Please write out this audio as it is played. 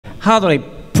hardly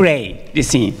play this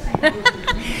scene.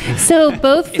 So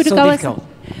both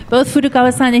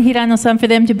Furukawa-san and Hirano-san, for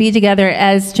them to be together,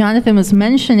 as Jonathan was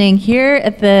mentioning, here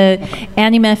at the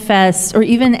Anime Fest, or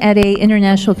even at a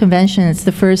international convention, it's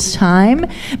the first time.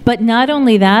 But not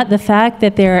only that, the fact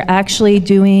that they're actually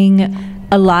doing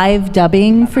a live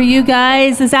dubbing for you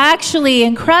guys is actually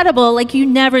incredible. Like, you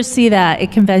never see that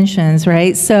at conventions,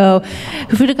 right? So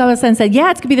Furukawa-san said,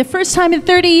 yeah, it's gonna be the first time in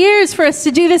 30 years for us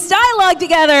to do this dialogue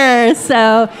together.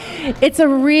 So it's a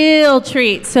real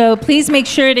treat. So please make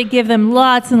sure to give them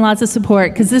lots and lots of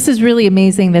support, because this is really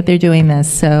amazing that they're doing this.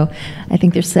 So I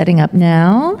think they're setting up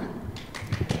now.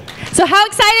 So how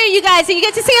excited are you guys that you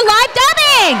get to see a live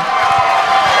dubbing?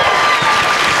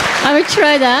 I will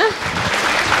try that.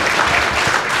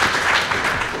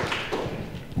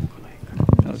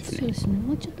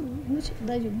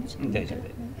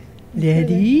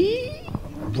 Ready?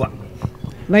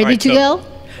 Ready to go?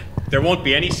 There won't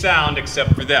be any sound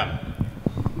except for them.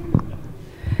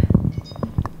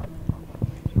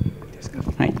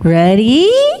 Ready?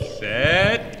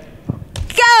 Set.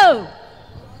 Go!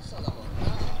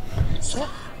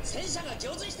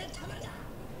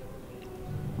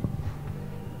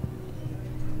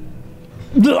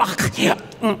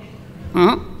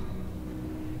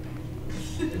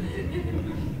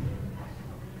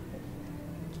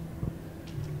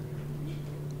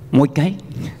 Một cái.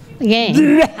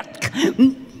 Again.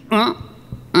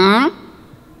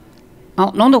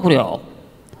 あ、なんだこれよ。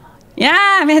いや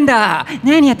ー、メンダー、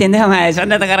何やってんだよお前、そん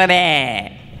なところで。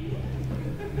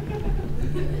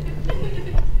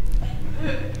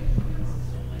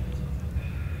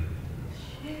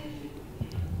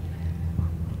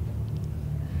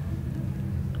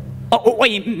あ、お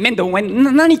い、メンダー、お前、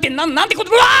何言ってん、なんてこ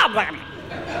と、うわー。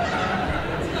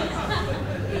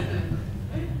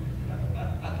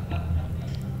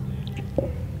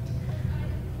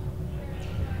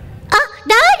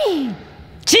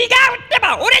違うって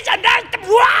ば俺じゃないってう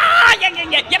わーい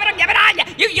やめろよ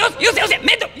せ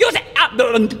メンドよせあ違う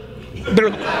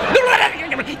っ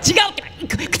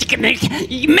てメン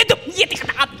ド言えてか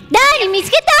なダーリン見つ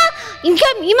けた今ま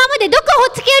でどこほっ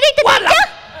つき歩いてたんじゃ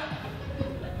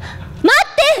待っ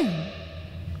て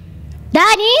ダー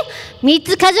リン3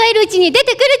つ数えるうちに出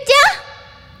てくるっち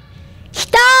ゃ1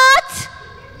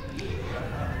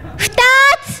つ2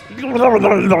つ3つ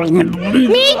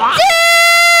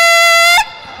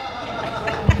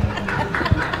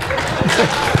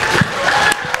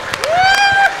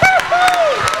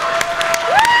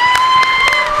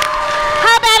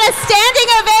Standing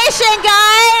ovation,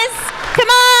 guys! Come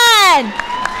on!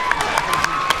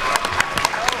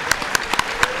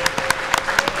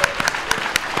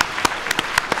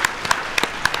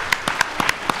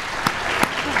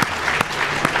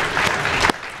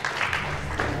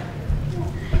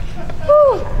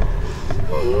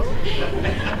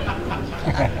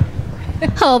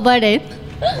 How about it?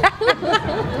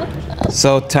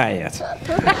 So tired.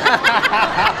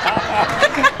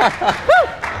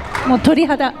 もう鳥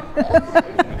肌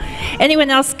Anyone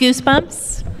else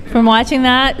goosebumps from watching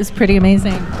that? It's pretty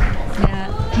amazing.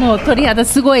 Yeah. もう鳥肌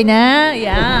すごいね。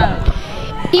Yeah.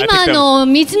 今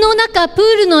水の中プー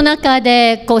ルの中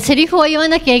でこうセリフを言わ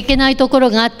なきゃいけないところ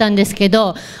があったんですけ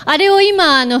ど、あれを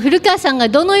今古川さんが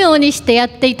どのようにしてやっ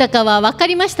ていたかは分か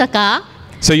りましたか？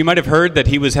 So you might have heard that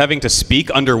he was having to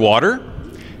speak underwater.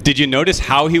 Did you notice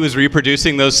how he was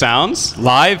reproducing those sounds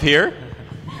live here?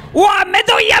 わあ、メン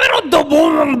ドやめろド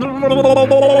ボンこん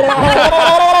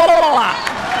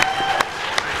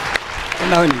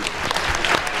なふうに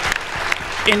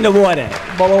In the water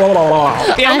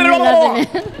やめろ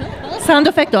サウン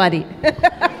ドエフェクトあり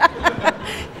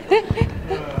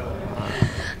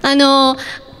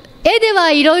絵では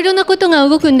いろいろなことが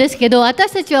動くんですけど、私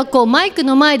たちはこうマイク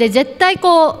の前で絶対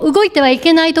こう動いてはい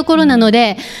けないところなの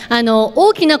で、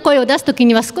大きな声を出すとき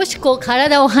には少しこう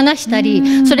体を離した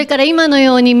り、それから今の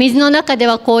ように水の中で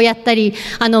はこうやったり、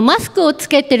マスクをつ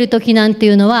けてるときなんてい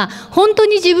うのは本当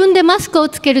に自分でマスクを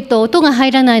つけると音が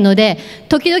入らないので、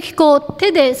時々こう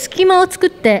手で隙間を作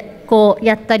ってこう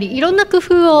やったり、いろんな工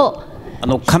夫を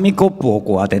紙コップを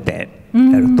こう当てて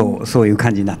やるとそういう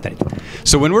感じになったりとか。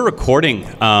So when we're recording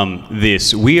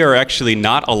this, we are actually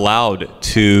not allowed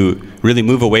to really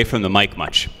move away from the mic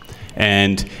much.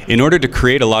 And in order to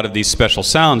create a lot of these special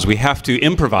sounds, we have to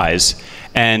improvise.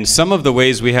 And some of the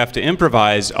ways we have to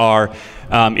improvise are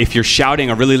if you're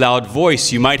shouting a really loud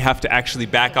voice, you might have to actually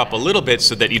back up a little bit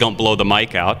so that you don't blow the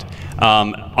mic out.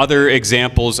 Other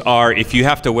examples are if you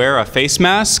have to wear a face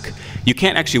mask, you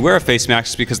can't actually wear a face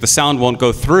mask because the sound won't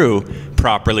go through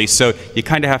properly. So you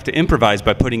kind of have to improvise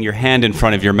by putting your hand in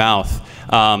front of your mouth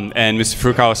And Mr.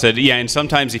 Furukawa said, yeah, and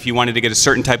sometimes if you wanted to get a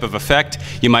certain type of effect,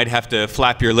 you might have to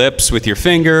flap your lips with your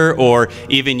finger or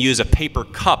even use a paper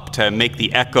cup to make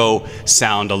the echo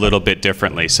sound a little bit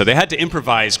differently. So they had to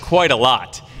improvise quite a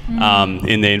lot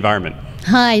in the environment.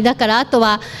 はい、だからあと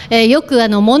は、よく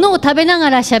物を食べな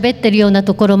がら喋ってるような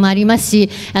ところもあります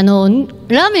し、ラ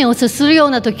ーメンをすするよ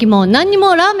うな時も何に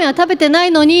もラーメンは食べてな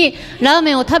いのにラー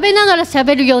メンを食べながら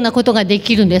喋るようなことがで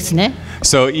きるんですね。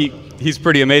So he's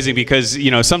pretty amazing because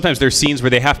sometimes there's scenes where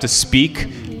they have to speak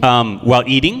while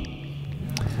eating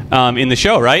in the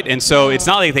show, right? And so it's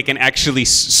not like they can actually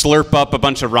slurp up a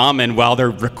bunch of ramen while they're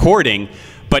recording,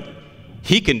 but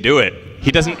he can do it.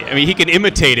 He doesn't. I mean, he can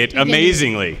imitate it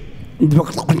amazingly.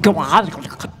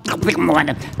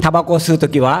 タバコを吸うと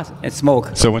きはスモ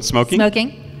ーク。So when smoking?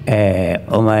 Smoking.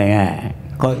 お前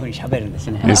がこういうふうに喋るんで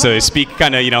すね。And so they speak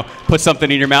kind of, put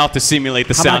something in your mouth to simulate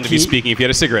the sound of you speaking if you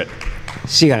had a cigarette.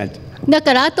 シガレット。だ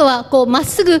からあとはこうまっ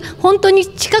すぐ本当に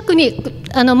近くに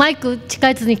マイク近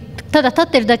いやつにただ立っ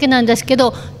てるだけなんですけ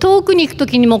ど、遠くに行く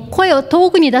時にも声を遠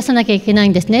くに出さなきゃいけない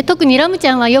んですね。特にラムち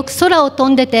ゃんはよく空を飛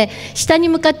んでて下に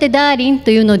向かってダーリン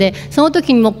というので、その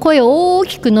時にも声を大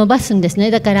きく伸ばすんですね。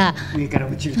だから上から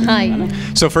宇宙。はい。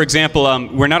So for example,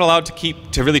 we're not allowed to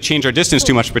really change our distance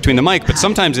too much between the mic, but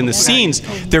sometimes in the scenes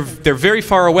they're very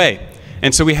far away,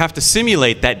 and so we have to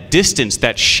simulate that distance,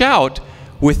 that shout,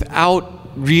 without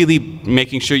really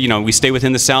making sure we stay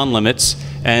within the sound limits.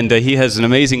 And he has an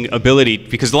amazing ability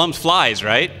because Lum flies,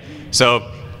 right? So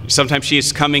sometimes she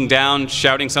is coming down,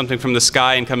 shouting something from the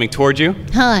sky and coming toward you.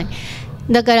 はい。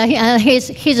だから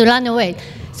he's run away.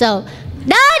 So,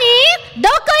 Darling, ど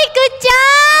こ行くっち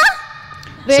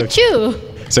ゃ？ Where to?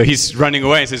 So he's running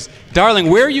away and says, "Darling,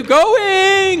 where are you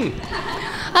going?"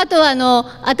 あとは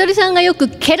アトリさんがよく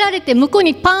蹴られて向こう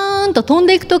にパーンと飛ん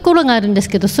でいくところがあるんです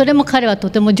けど、それも彼はと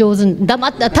ても上手、黙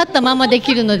って立ったままで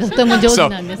きるのでとても上手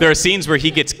なんです。So there are scenes where he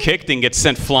gets kicked and gets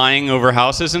sent flying over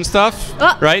houses and stuff,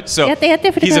 right? So やって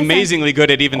he's amazingly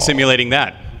good at even simulating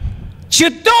that. シュ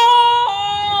ット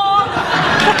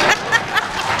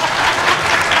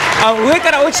上か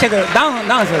ら落ちてくるダウ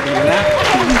ンするときもね。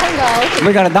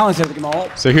上からダウンするときも。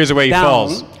So here's the way he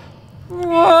falls.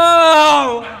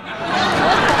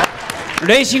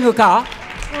 レーシングカー。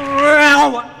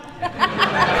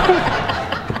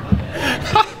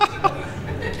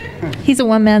He's a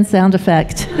one-man sound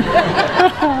effect.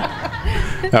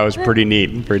 That was pretty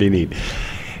neat.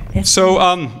 So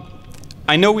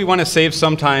I know we want to save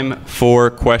some time for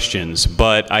questions,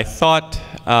 but I thought,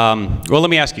 well,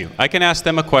 let me ask you. I can ask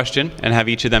them a question and have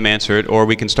each of them answer it, or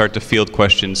we can start to field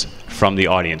questions from the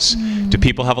audience. Do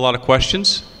people have a lot of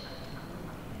questions?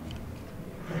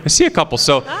 I see a couple.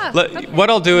 So what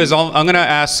I'll do is I'm going to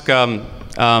ask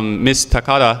Ms.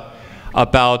 Takada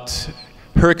about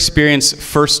her experience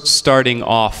first starting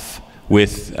off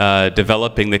with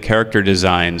developing the character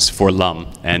designs for Lum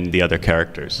and the other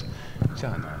characters.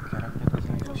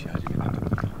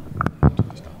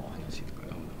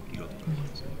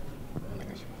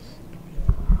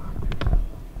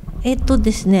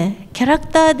 ですね、キャラク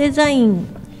ターデザイン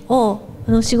を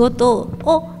仕事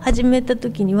を始めた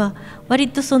時には割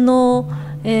と単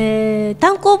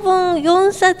行本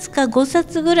4冊か5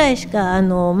冊ぐらいしか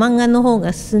漫画の方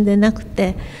が進んでなく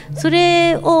て、そ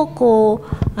れを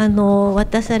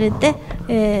渡され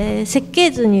て、設計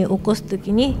図に起こす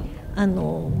時に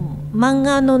漫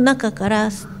画の中から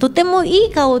とてもい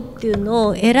い顔っていうの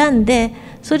を選んで、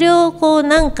それを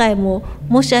何回も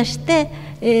模写して、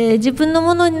自分の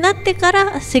ものになってか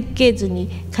ら設計図に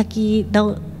書き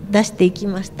出していき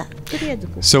ました。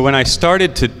So when I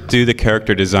started to do the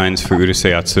character designs for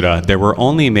Urusei Yatsura, there were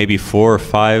only maybe 4 or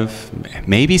 5,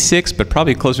 maybe 6, but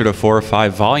probably closer to 4 or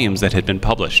 5 volumes that had been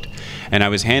published. And I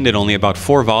was handed only about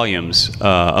 4 volumes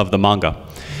of the manga.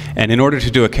 And in order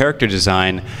to do a character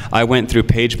design, I went through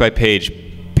page by page,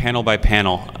 panel by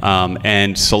panel,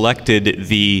 and selected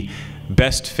the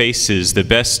best faces, the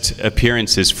best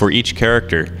appearances for each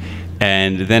character.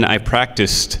 And then I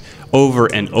practiced over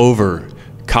and over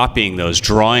copying those,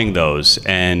 drawing those,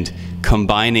 and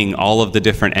combining all of the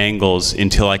different angles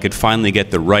until I could finally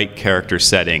get the right character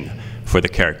setting for the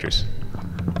characters.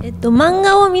 漫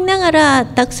画を見ながら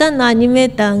たくさんのアニメ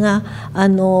ーターがア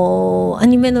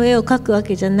ニメの絵を描くわ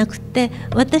けじゃなくて、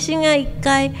私が一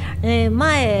回、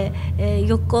前、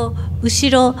横、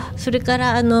後ろ、それか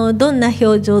らどんな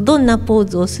表情、どんなポー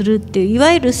ズをするっていうい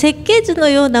わゆる設計図の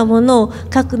ようなものを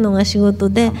描くのが仕事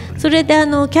で、それでキ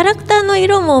ャラクターの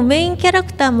色もメインキャラ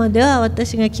クターまでは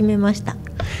私が決めました。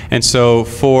And so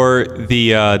for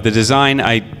the design,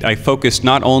 I focused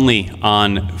not only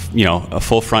on a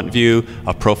full front view,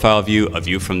 a profile view, a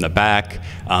view from the back,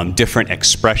 different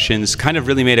expressions, kind of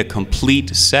really made a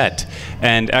complete set.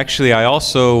 And actually, I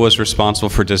also was responsible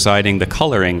for designing the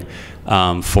coloring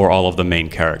for all of the main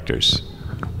characters.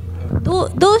 ど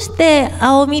うして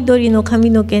青緑の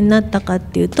髪の毛になったかっ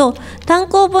ていうと、単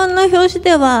行本の表紙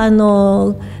では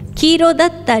黄色だ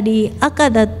ったり赤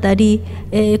だったり、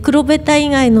黒ベタ以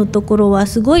外のところは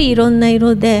すごいいろんな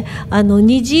色で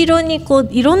虹色に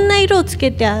いろんな色をつ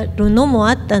けてあるのも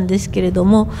あったんですけれど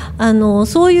も、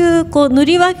そういう塗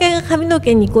り分けが髪の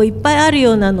毛にいっぱいある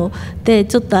ようなので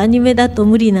ちょっとアニメだと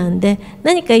無理なんで、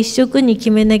何か一色に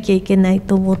決めなきゃいけない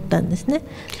と思ったんですね。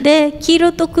で黄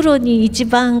色と黒に一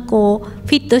番フィ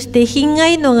ットして品が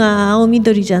いいのが青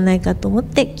緑じゃないかと思っ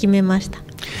て決めました。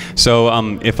So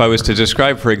if I was to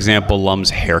describe, for example, Lum's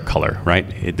hair color, right?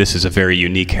 This is a very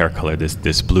unique hair color,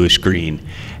 this bluish green.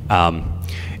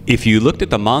 If you looked at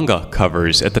the manga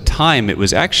covers, at the time it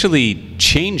was actually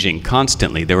changing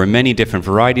constantly. There were many different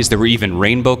varieties. There were even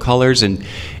rainbow colors, and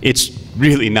it's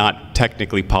really not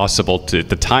technically possible to, at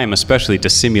the time especially, to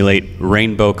simulate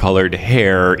rainbow colored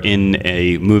hair in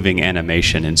a moving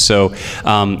animation. And so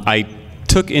I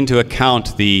took into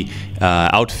account the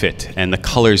outfit and the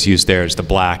colors used there as the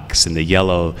blacks and the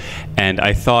yellow, and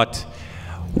I thought,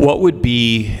 what would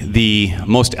be the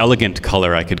most elegant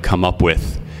color I could come up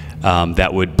with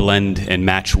that would blend and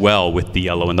match well with the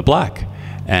yellow and the black?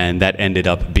 And that ended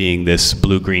up being this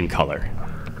blue-green color.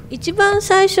 一番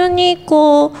最初に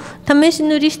試し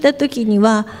塗りした時に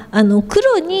は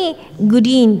黒にグ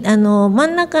リーン真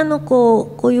ん中の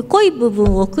こういう濃い部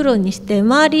分を黒にして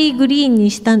周りグリーンに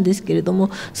したんですけれども、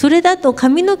それだと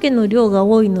髪の毛の量が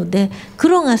多いので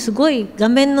黒がすごい画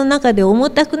面の中で重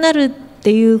たくなるっ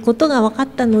ていうことが分かっ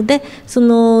たので、そ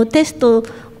のテスト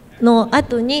の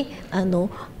後に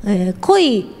濃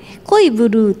いブ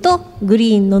ルーとグ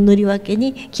リーンの塗り分け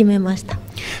に決めました。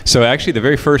So actually, the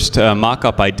very first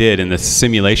mock-up I did in the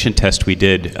simulation test we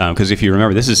did, because if you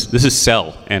remember, this is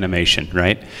cell animation,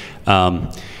 right?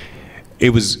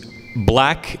 It was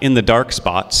black in the dark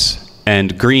spots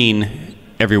and green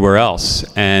everywhere else.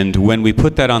 And when we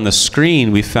put that on the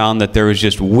screen, we found that there was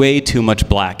just way too much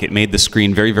black. It made the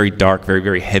screen very, very dark, very,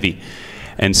 very heavy.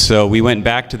 And so we went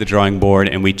back to the drawing board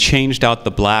and we changed out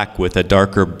the black with a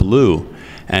darker blue,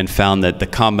 and found that the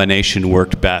combination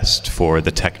worked best for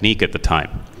the technique at the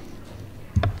time.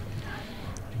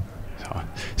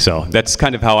 So that's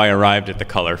kind of how I arrived at the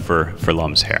color for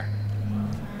Lum's hair.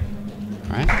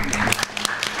 All right.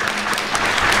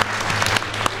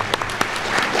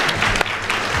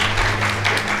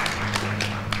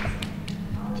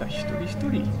 じゃあ一人一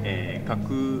人、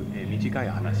各、短い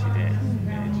話で、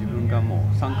自分が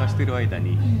もう参加している間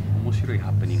に面白い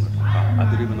ハプニングとかア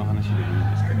ドリブの話でもいい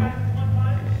んですけど。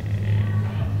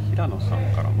平野さ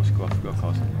んからもしくは福川さ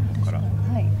んの方から、は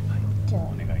い、じゃあ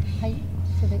お願いします。はい、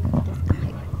それからですか。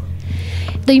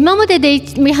はい。今までで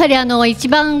やはり一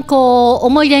番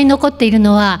思い出に残っている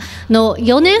のは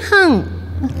4年半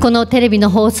このテレビの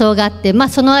放送があって、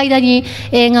その間に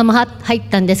映画も入っ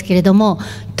たんですけれども、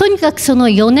とにかくその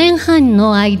4年半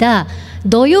の間、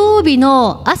土曜日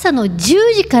の朝の10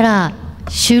時から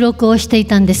収録をしてい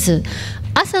たんです。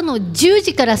朝の10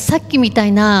時からさっきみた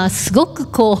いなすごく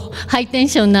ハイテン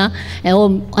ションな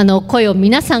声を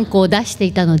皆さん出して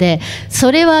いたので、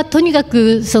それはとにか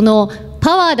くその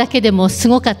パワーだけでもす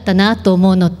ごかったなと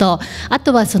思うのと、あ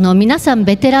とはその皆さん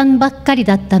ベテランばっかり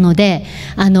だったので、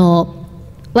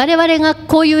我々が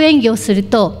こういう演技をする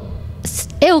と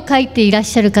絵を描いていらっ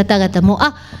しゃる方々も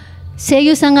声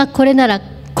優さんがこれなら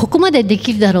ここまでで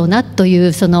きるだろうなとい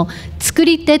うその作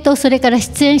り手とそれから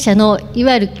出演者のい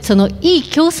わゆるそのいい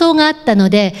競争があったの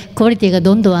で、クオリティが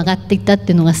どんどん上がっていったっ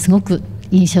ていうのがすごく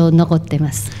印象に残ってい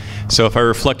ます。So if I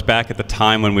reflect back at the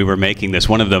time when we were making this,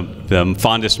 one of the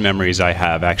fondest memories I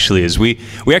have actually is we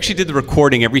actually did the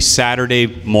recording every Saturday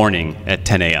morning at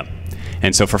 10 a.m.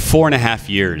 And so for 4.5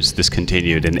 years this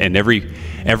continued, and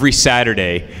every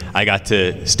Saturday I got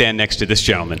to stand next to this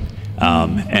gentleman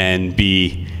and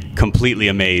be completely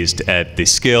amazed at the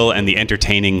skill and the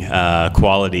entertaining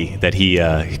quality that he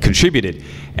contributed.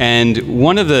 And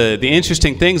one of the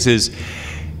interesting things is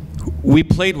we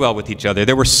played well with each other.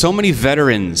 There were so many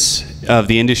veterans of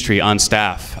the industry on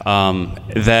staff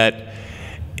that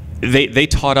they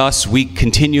taught us. We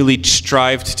continually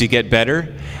strived to get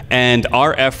better, and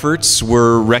our efforts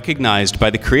were recognized by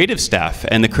the creative staff.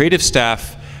 And the creative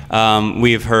staff,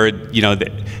 we've heard,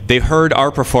 they heard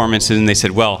our performances and they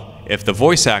said, well, if the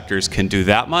voice actors can do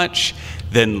that much,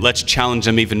 then let's challenge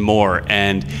them even more.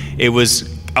 And it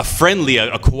was a friendly,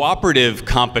 a cooperative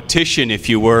competition, if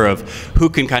you were, of who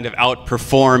can kind of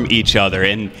outperform each other.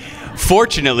 And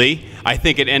fortunately, I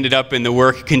think it ended up in the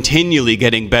work continually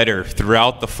getting better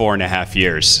throughout the 4.5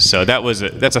 years. So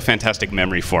that's a fantastic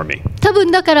memory for me. 多分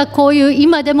だからこういう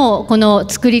今でもこの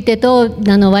作り手と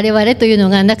我々というの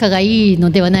が仲がいい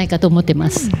のではないかと思ってま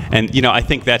す。And I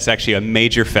think that's actually a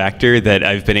major factor that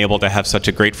I've been able to have such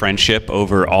a great friendship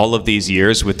over all of these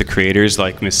years with the creators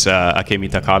like Miss Akemi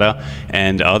Takada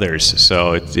and others.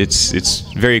 So it's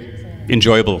very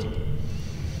enjoyable.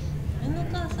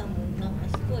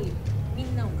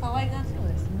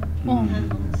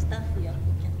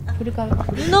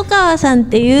 布川さんっ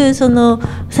ていうその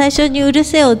最初にうる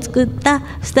せえを作った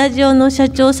スタジオの社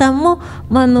長さんも、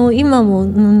今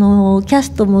もキャス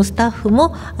トもスタッフ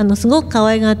もすごく可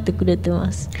愛がってくれて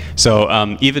ます。So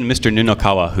even Mr.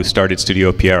 Nunokawa, who started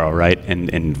Studio Piero, right,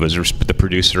 and was the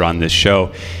producer on this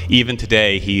show, even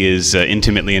today he is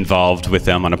intimately involved with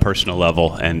them on a personal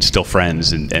level and still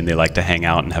friends, and they like to hang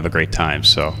out and have a great time.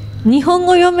 So. 日本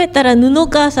語読めたら布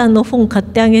川さんの本買っ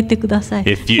てあげてください。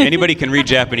If anybody can read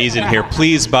Japanese in here,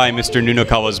 please buy Mr.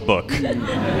 Nunokawa's book.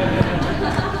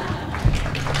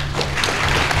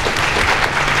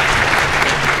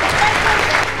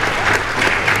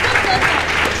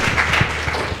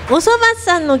 おそ松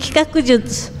さんの企画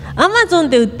術、Amazon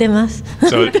で売ってます。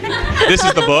So this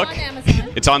is the book.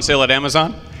 It's on sale at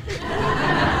Amazon.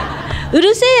 う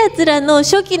るせえやつらの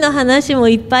初期の話も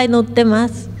いっぱい載ってま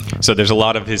す。So there's a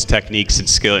lot of his techniques and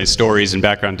stories and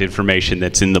background information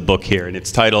that's in the book here, and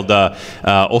it's titled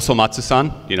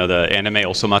Osomatsu-san, the anime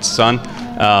Osomatsu-san,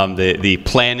 the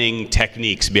planning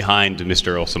techniques behind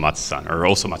Mr. Osomatsu-san, or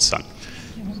Osomatsu-san.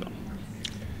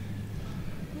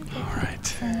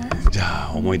 Alright. じゃ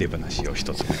あ思い出話を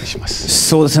一つお願いします。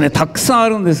そうですね、たくさんあ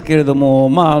るんですけれど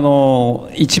も、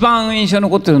一番印象に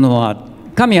残っているのは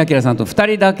神谷明さんと2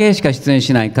人だけしか出演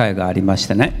しない回がありまし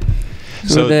てね。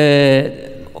それ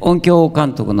で音響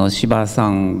監督の柴さ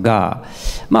んが、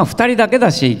2人だけだ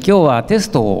し今日はテ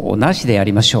ストをなしでや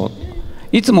りましょう。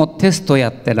いつもテストや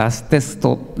ってラス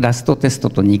トテスト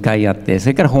と2回やって、そ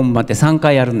れから本番って3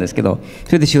回やるんですけど、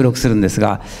それで収録するんです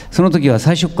が、その時は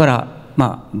最初から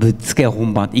ぶっつけ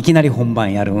本番、いきなり本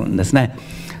番やるんですね。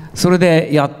それで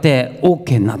やって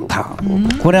OK になった。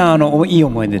これはいい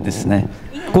思い出ですね。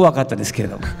怖かったですけれ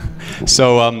ども。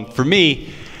So for me,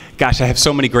 gosh, I have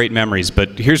so many great memories,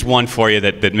 but here's one for you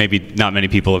that maybe not many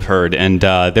people have heard. And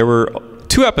there were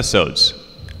 2 episodes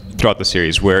throughout the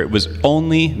series where it was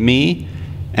only me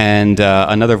and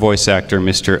another voice actor,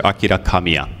 Mr. Akira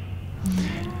Kamiya.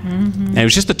 And it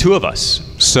was just the 2 of us.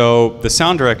 So the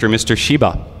sound director, Mr.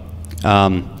 Chiba,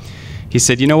 he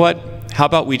said, you know what? How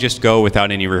about we just go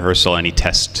without any rehearsal, any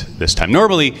test this time?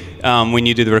 Normally, when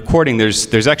you do the recording,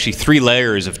 there's actually 3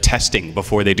 layers of testing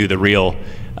before they do the real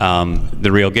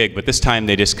gig. But this time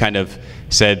they just kind of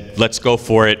said, let's go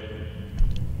for it,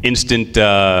 instant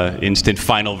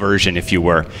final version, if you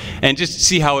were, and just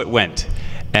see how it went.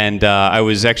 And I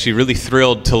was actually really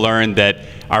thrilled to learn that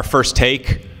our first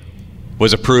take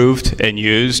was approved and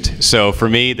used. So for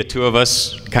me, the 2 of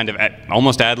us kind of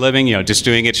almost ad-libbing, just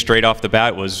doing it straight off the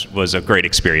bat was a great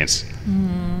experience.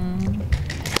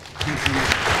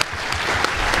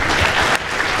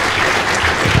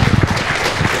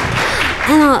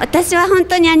 私は本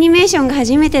当にアニメーションが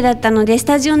初めてだったのでス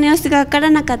タジオの様子が分から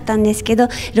なかったんですけど、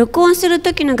録音する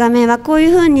時の画面はこうい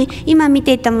うふうに今見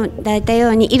ていただいたよ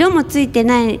うに色もついて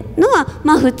ないのは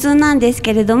普通なんです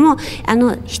けれども、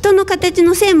人の形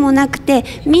の線もなくて、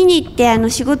見に行って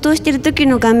仕事をしている時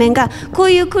の画面がこ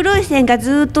ういう黒い線が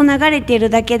ずっと流れている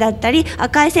だけだったり、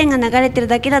赤い線が流れている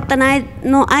だけだった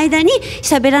の間に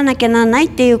喋らなきゃならないっ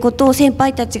ていうことを先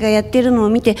輩たちがやっているのを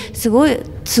見て、すごい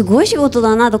仕事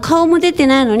だなと。顔も出て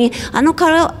ないのに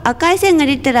赤い線が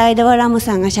出てる間はラム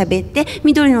さんが喋って、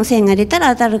緑の線が出たら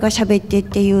アタルが喋ってっ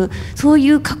ていう、そうい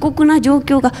う過酷な状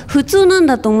況が普通なん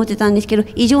だと思ってたんですけど、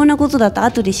異常なことだと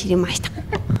後で知りました。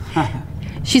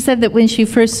She said that when she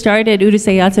first started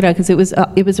Urusei Yatsura, because it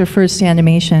was her first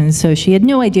animation, so she had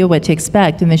no idea what to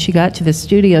expect. And then she got to the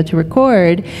studio to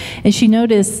record, and she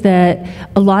noticed that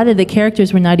a lot of the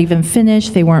characters were not even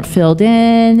finished; they weren't filled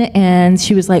in. And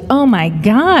she was like, "Oh my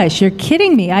gosh, you're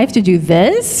kidding me! I have to do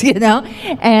this,"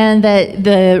 And that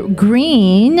the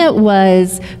green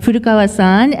was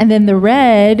Furukawa-san, and then the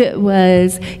red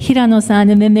was Hirano-san,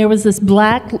 and then there was this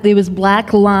black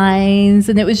lines,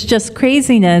 and it was just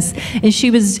craziness. And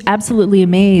she was absolutely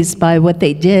amazed by what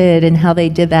they did and how they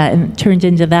did that and turned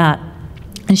into that.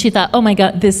 And she thought, oh my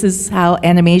God, this is how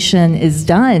animation is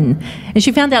done. And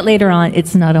she found out later on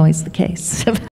it's not always the case.